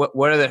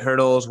are the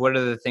hurdles? What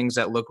are the things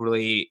that look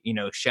really,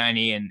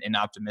 shiny and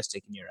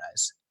optimistic in your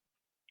eyes?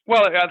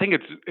 Well, I think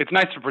it's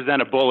nice to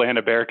present a bull and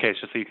a bear case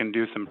just so you can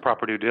do some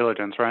proper due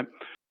diligence, right?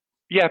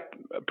 Yeah,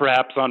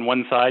 perhaps on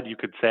one side you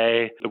could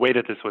say the way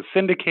that this was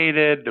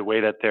syndicated, the way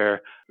that there's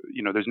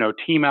no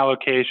team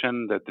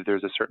allocation, that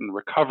there's a certain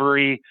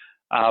recovery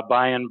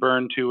buy and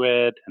burn to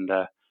it, and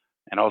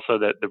also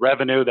the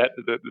revenue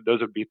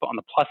those would be on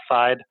the plus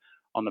side.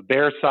 On the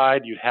bear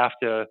side, you'd have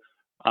to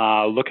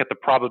look at the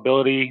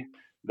probability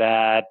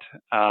that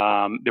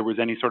there was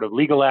any sort of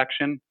legal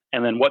action,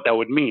 and then what that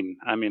would mean.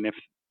 I mean,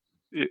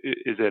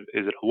 is it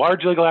a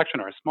large legal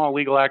action or a small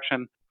legal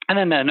action? And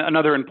then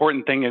another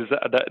important thing is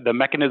the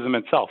mechanism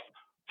itself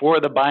for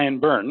the buy and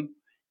burn.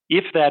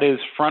 If that is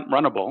front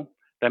runnable,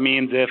 that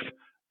means if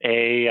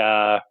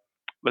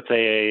let's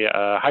say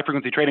a high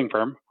frequency trading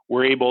firm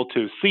were able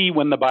to see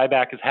when the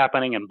buyback is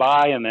happening and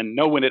buy, and then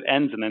know when it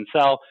ends and then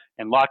sell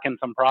and lock in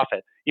some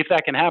profit. If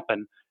that can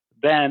happen,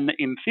 then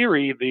in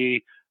theory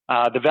the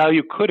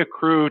value could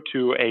accrue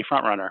to a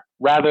front runner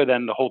rather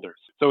than the holders.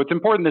 So it's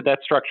important that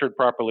that's structured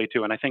properly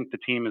too. And I think the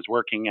team is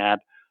working at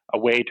a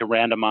way to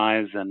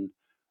randomize and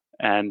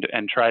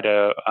try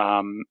to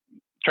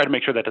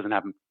make sure that doesn't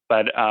happen.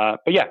 But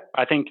yeah,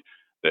 I think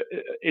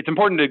it's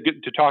important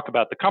to talk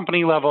about the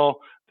company level,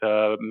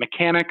 the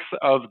mechanics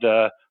of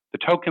the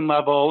token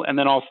level, and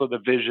then also the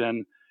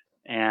vision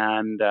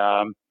and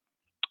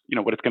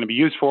what it's going to be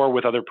used for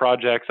with other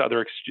projects,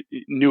 other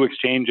new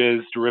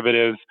exchanges,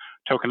 derivatives,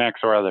 TokenX,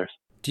 or others.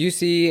 Do you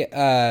see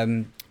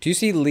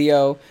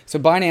Leo? So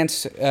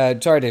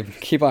Binance, sorry to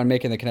keep on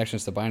making the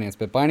connections to Binance,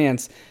 but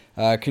Binance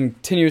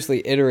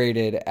continuously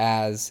iterated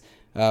as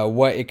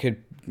what you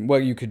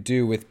could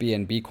do with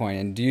BNB coin.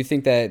 And do you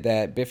think that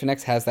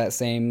Bitfinex has that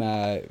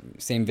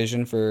same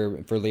vision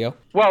for Leo?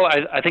 Well,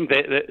 I think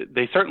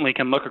they certainly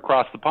can look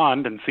across the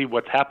pond and see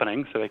what's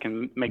happening, so they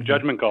can make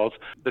judgment calls.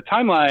 The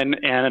timeline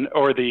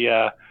or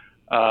the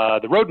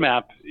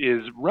roadmap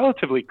is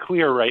relatively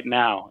clear right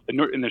now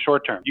in the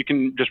short term. You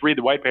can just read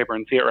the white paper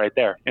and see it right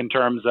there in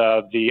terms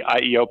of the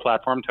IEO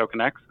platform,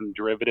 TokenX, and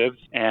derivatives,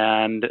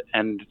 and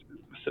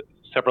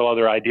several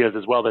other ideas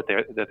as well that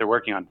they're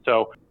working on.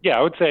 So yeah,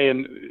 I would say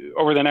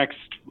over the next,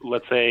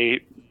 let's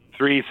say,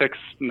 3, 6,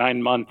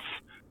 9 months,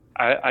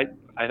 I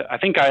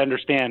think I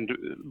understand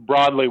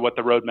broadly what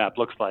the roadmap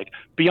looks like.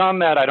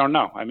 Beyond that, I don't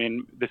know. I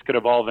mean, this could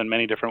evolve in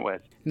many different ways.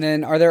 And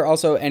then, are there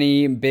also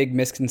any big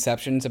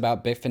misconceptions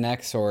about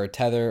Bitfinex or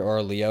Tether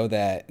or Leo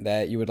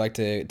that you would like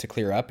to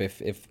clear up?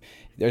 If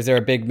is there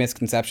a big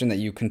misconception that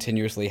you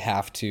continuously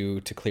have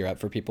to clear up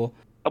for people?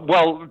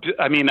 Well,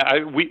 I mean,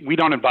 we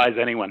don't advise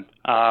anyone.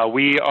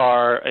 We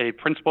are a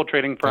principal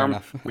trading firm.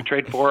 We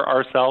trade for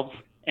ourselves,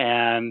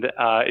 and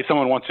if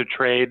someone wants to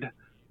trade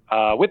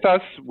with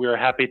us, we're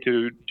happy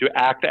to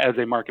act as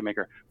a market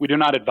maker. We do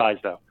not advise,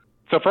 though.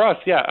 So for us,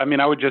 yeah, I mean,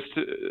 I would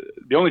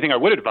the only thing I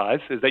would advise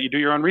is that you do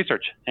your own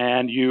research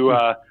and you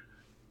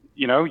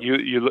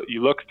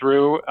look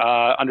through,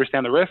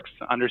 understand the risks,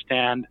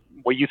 understand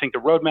what you think the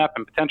roadmap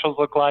and potentials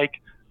look like,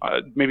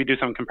 maybe do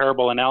some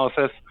comparable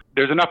analysis.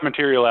 There's enough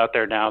material out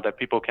there now that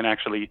people can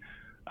actually,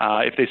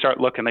 if they start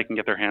looking, they can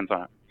get their hands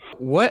on it.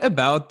 What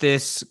about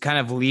this kind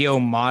of Leo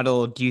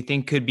model do you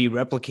think could be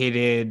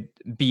replicated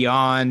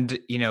beyond,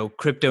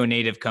 crypto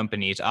native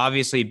companies?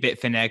 Obviously,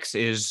 Bitfinex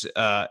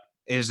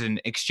is an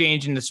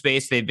exchange in the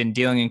space. They've been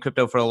dealing in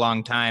crypto for a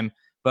long time.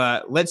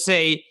 But let's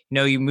say,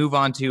 you move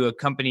on to a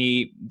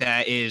company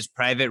that is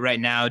private right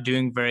now,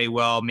 doing very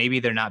well. Maybe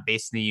they're not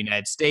based in the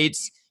United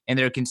States and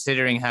they're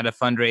considering how to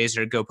fundraise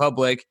or go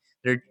public.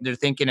 They're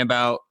thinking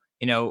about,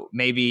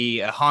 maybe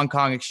a Hong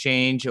Kong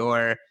exchange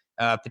or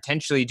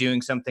potentially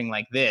doing something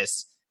like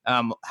this.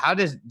 Do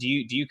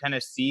you kind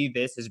of see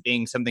this as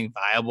being something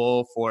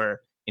viable for,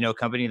 a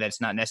company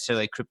that's not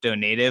necessarily crypto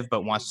native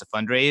but wants to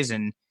fundraise?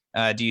 And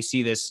do you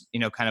see this,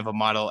 kind of a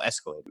model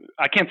escalate?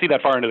 I can't see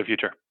that far into the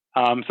future.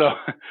 So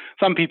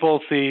some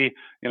people see,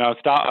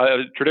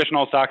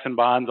 traditional stocks and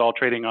bonds all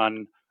trading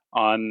on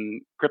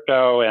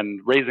crypto and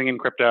raising in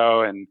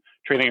crypto and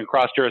trading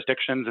across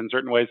jurisdictions in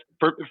certain ways.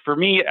 For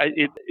me,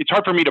 it's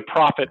hard for me to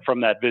profit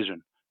from that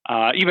vision.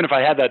 Even if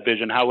I had that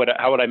vision, how would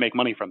I make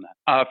money from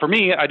that? For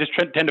me, I just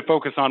tend to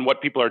focus on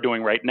what people are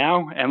doing right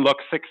now and look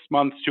 6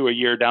 months to a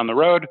year down the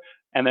road,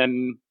 and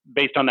then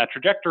based on that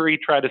trajectory,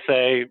 try to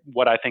say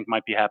what I think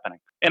might be happening.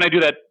 And I do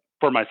that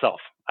for myself.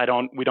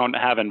 We don't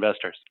have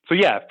investors. So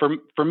yeah,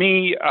 for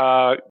me,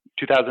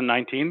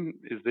 2019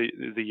 is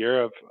the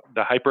year of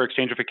the hyper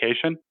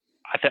exchangification.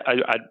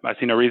 I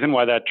see no reason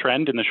why that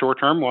trend in the short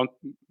term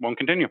won't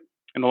continue.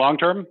 In the long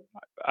term,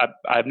 I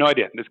have no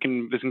idea. This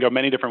can go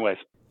many different ways.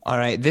 All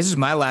right, this is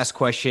my last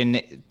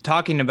question.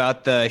 Talking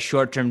about the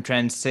short-term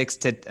trends,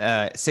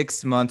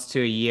 6 months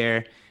to a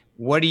year,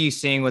 what are you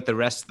seeing with the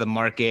rest of the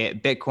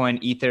market? Bitcoin,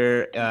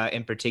 Ether,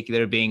 in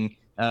particular, being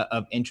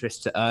of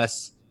interest to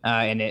us,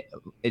 and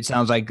it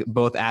sounds like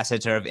both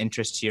assets are of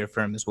interest to your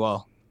firm as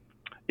well.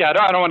 Yeah,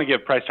 I don't want to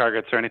give price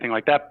targets or anything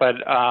like that,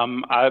 but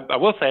I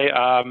will say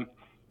I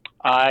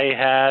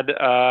have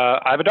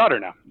a daughter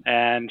now,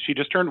 and she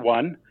just turned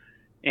 1,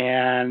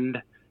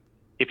 and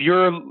if you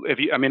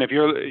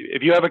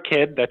have a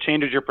kid, that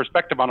changes your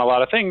perspective on a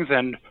lot of things.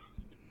 And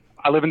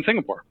I live in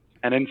Singapore,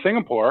 and in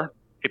Singapore,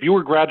 if you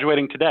were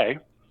graduating today,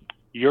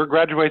 your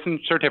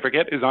graduation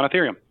certificate is on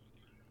Ethereum.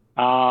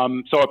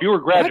 So if you were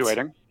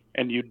graduating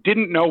and you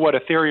didn't know what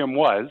Ethereum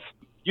was,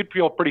 you'd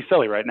feel pretty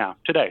silly right now,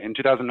 today in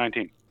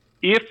 2019.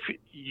 If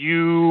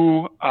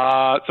you,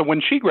 so when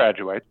she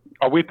graduates,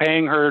 are we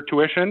paying her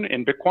tuition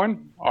in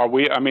Bitcoin?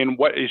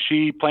 What is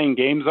she playing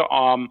games?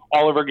 All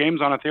of her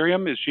games on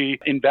Ethereum? Is she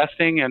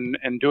investing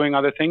and doing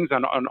other things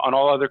on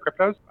all other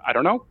cryptos? I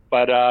don't know,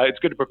 but it's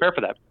good to prepare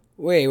for that.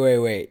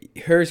 Wait.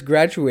 Her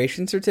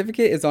graduation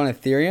certificate is on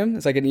Ethereum?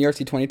 It's like an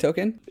ERC20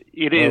 token?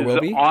 It is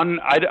on,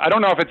 I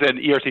don't know if it's an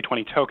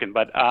ERC20 token,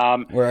 but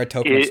or a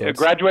token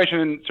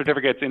graduation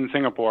certificates in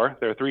Singapore,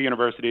 there are 3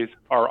 universities,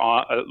 are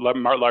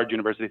on, large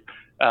universities,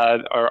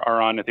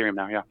 are on Ethereum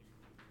now, yeah.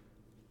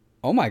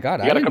 Oh my God,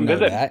 I didn't know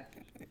that.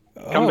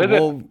 Come visit.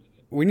 Well,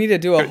 we need to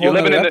do a whole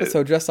other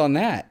episode just on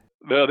that.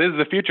 Well, this is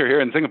the future here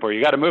in Singapore.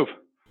 You got to move.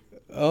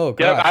 Oh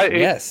gosh,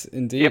 yes,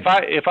 indeed. If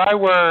I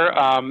were,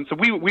 so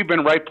we've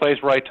been right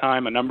place, right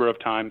time a number of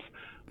times.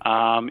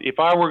 If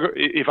I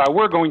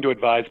were going to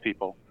advise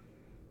people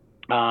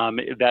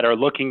that are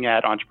looking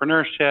at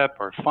entrepreneurship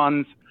or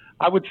funds,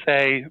 I would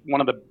say one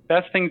of the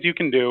best things you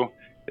can do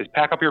is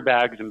pack up your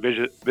bags and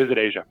visit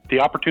Asia. The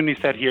opportunity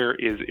set here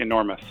is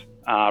enormous.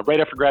 Right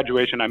after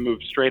graduation, I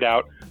moved straight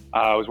out.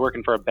 I was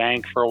working for a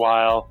bank for a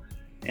while,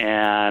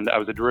 and I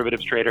was a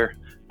derivatives trader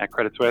at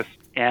Credit Suisse.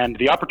 And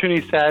the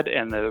opportunity set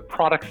and the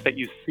products that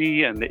you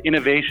see and the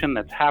innovation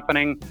that's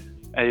happening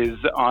is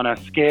on a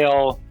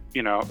scale,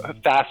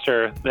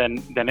 faster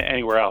than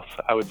anywhere else,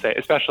 I would say,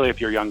 especially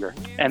if you're younger.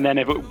 And then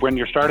when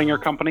you're starting your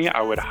company,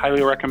 I would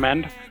highly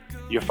recommend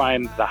you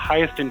find the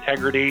highest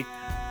integrity,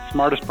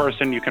 smartest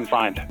person you can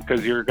find,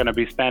 because you're going to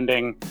be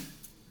spending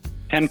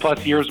 10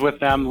 plus years with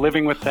them,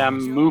 living with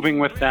them, moving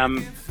with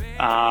them,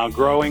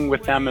 growing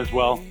with them as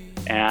well.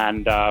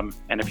 And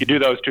if you do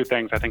those 2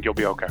 things, I think you'll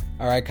be okay.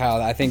 All right, Kyle,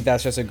 I think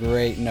that's just a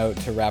great note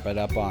to wrap it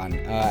up on.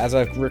 As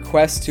a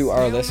request to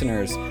our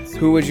listeners,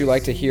 who would you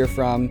like to hear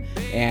from,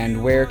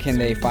 and where can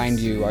they find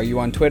you? Are you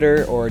on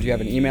Twitter, or do you have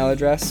an email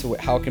address?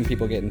 How can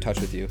people get in touch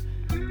with you?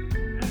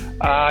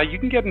 You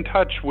can get in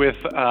touch with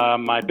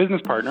my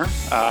business partner,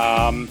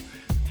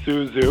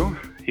 Su Zhu.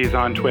 He's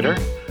on Twitter.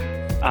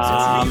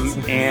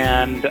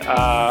 And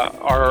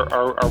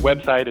our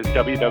website is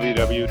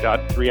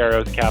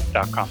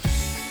www.3arrowscap.com.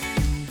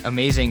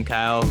 Amazing,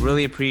 Kyle.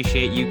 Really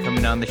appreciate you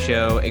coming on the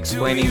show,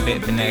 explaining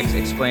Bitfinex,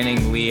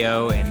 explaining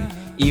Leo, and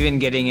even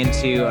getting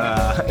into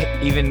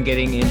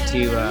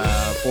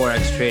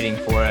forex trading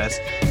for us.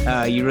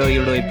 You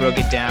really broke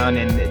it down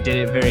and did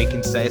it very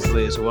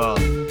concisely as well.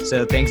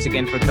 So thanks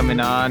again for coming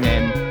on,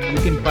 and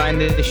you can find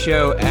the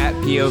show at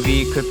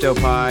POV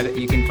CryptoPod.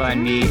 You can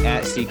find me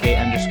at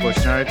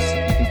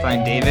CK_Snarks. You can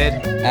find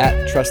David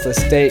at Trustless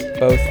State,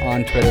 both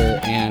on Twitter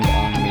and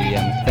on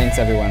Medium. Thanks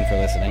everyone for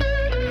listening.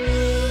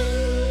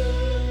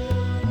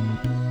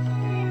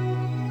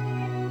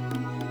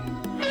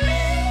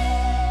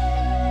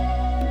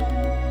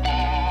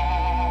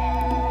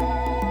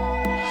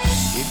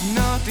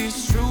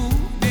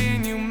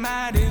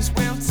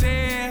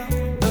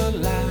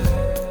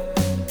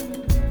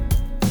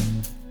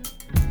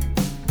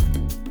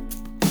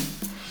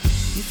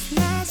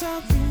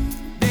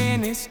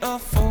 It's a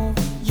fool.